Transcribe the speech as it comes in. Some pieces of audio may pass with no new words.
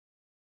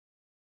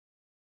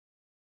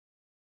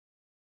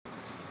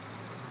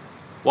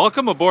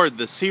Welcome aboard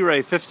the Sea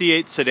Ray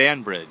 58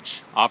 Sedan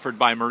Bridge, offered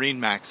by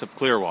MarineMax of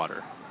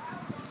Clearwater.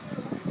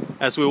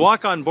 As we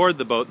walk on board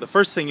the boat, the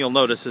first thing you'll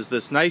notice is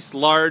this nice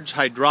large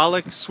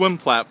hydraulic swim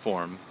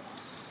platform,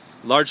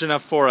 large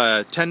enough for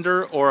a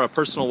tender or a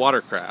personal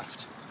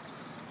watercraft.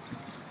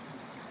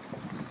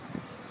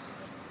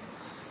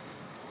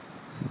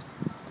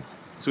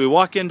 As we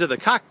walk into the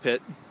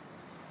cockpit,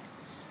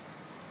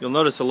 you'll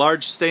notice a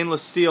large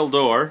stainless steel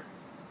door,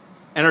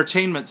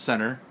 entertainment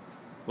center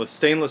with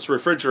stainless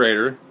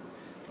refrigerator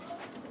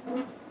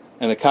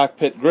and a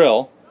cockpit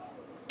grill.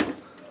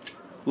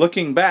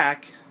 Looking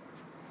back,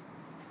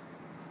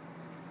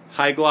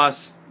 high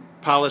gloss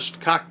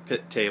polished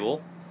cockpit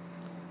table,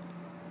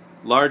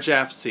 large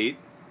aft seat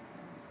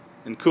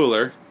and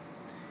cooler,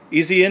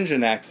 easy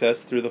engine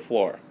access through the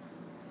floor.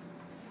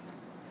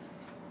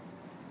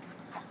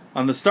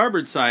 On the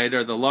starboard side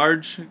are the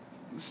large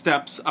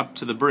steps up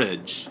to the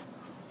bridge,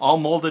 all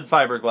molded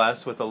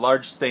fiberglass with a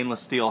large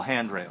stainless steel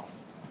handrail.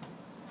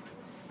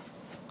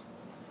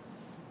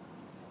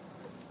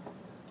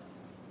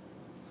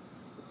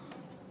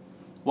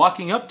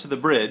 Walking up to the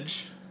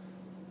bridge,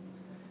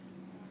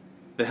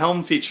 the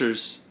helm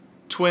features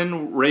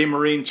twin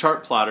Raymarine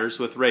chart plotters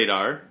with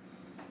radar,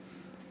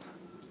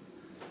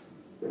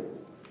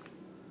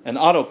 an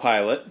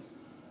autopilot,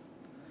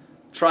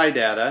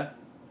 tri-data,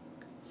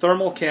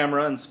 thermal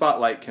camera and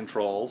spotlight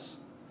controls,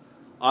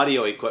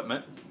 audio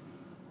equipment,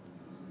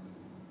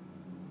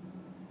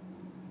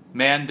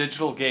 man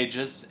digital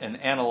gauges and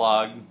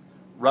analog,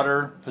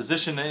 rudder,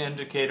 position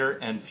indicator,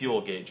 and fuel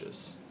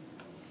gauges.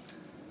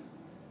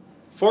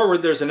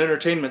 Forward, there's an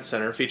entertainment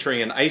center featuring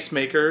an ice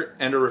maker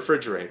and a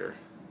refrigerator.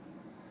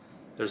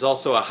 There's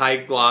also a high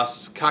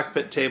gloss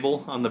cockpit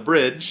table on the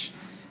bridge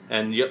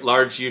and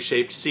large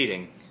U-shaped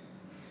seating.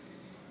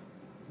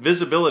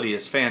 Visibility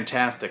is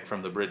fantastic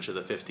from the bridge of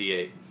the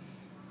 58.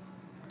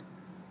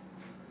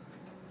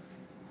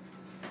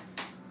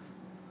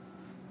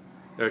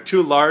 There are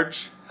two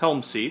large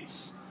helm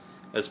seats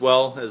as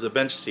well as a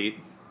bench seat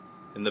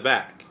in the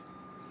back.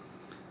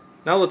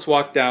 Now let's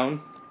walk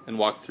down and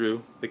walk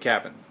through the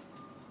cabin.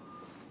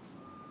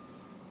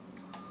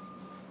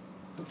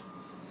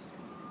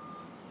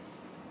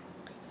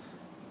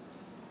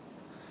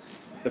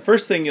 The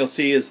first thing you'll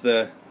see is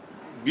the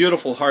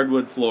beautiful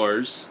hardwood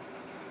floors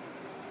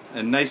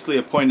and nicely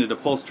appointed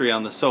upholstery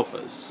on the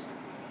sofas.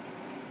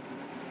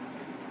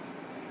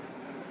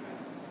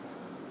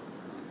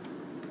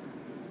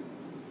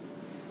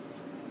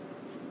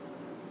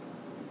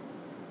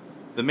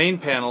 The main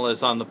panel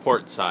is on the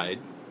port side.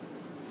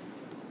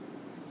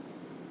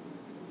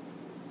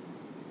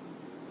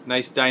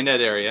 Nice dinette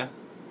area.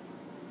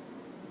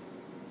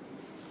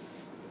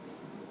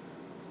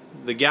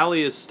 The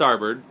galley is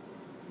starboard.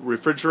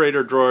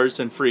 Refrigerator drawers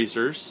and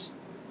freezers.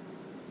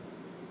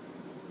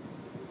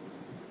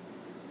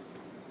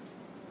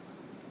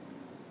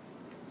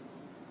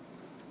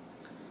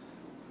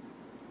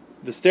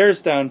 The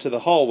stairs down to the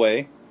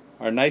hallway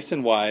are nice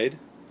and wide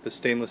with a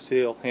stainless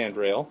steel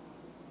handrail.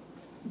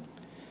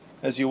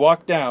 As you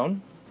walk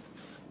down,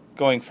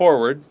 going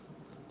forward,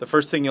 the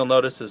first thing you'll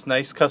notice is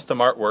nice custom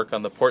artwork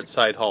on the port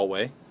side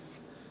hallway,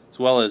 as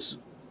well as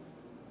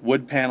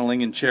wood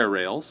paneling and chair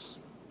rails.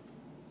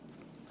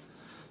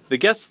 The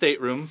guest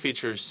stateroom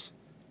features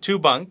 2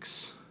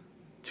 bunks,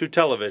 2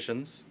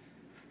 televisions,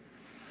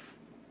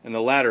 and a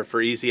ladder for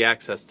easy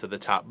access to the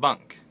top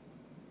bunk.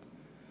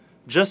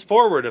 Just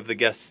forward of the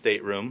guest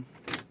stateroom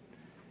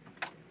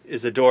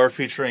is a door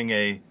featuring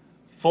a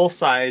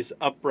full-size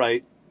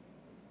upright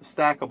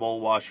stackable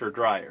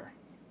washer-dryer.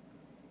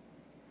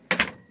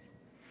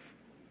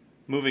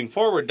 Moving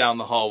forward down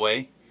the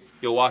hallway,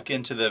 you'll walk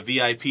into the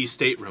VIP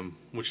stateroom,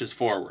 which is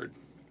forward.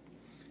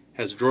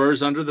 Has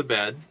drawers under the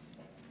bed,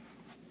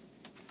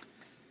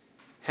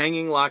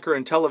 hanging locker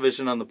and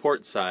television on the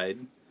port side,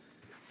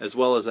 as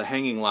well as a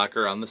hanging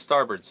locker on the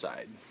starboard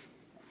side.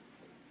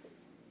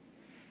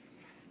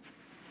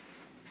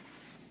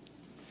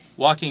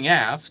 Walking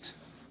aft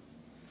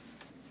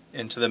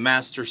into the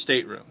master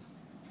stateroom.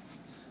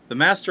 The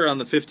master on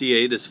the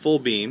 58 is full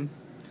beam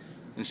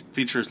and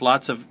features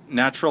lots of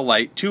natural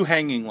light, 2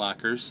 hanging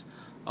lockers,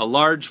 a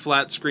large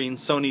flat screen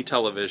Sony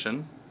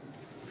television,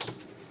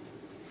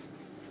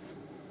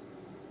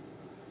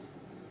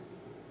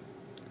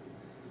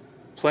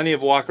 plenty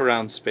of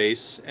walk-around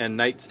space and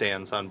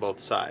nightstands on both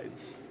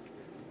sides.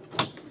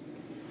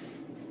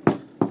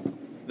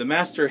 The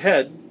master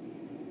head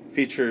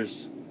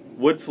features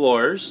wood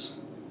floors,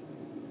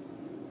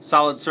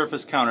 solid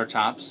surface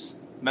countertops,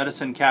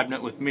 medicine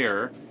cabinet with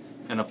mirror,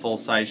 and a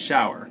full-size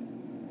shower.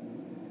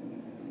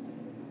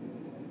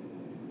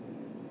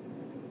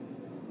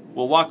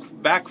 We'll walk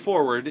back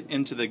forward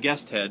into the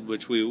guest head,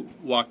 which we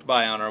walked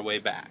by on our way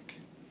back.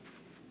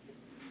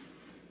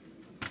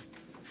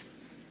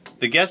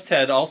 The guest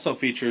head also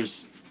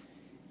features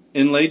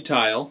inlaid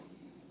tile,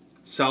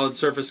 solid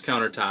surface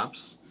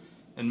countertops,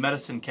 and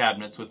medicine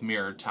cabinets with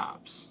mirrored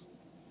tops.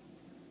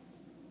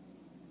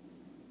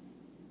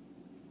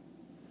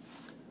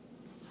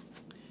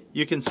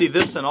 You can see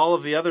this and all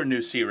of the other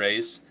new Sea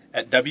Rays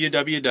at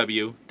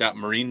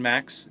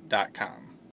www.marinemax.com.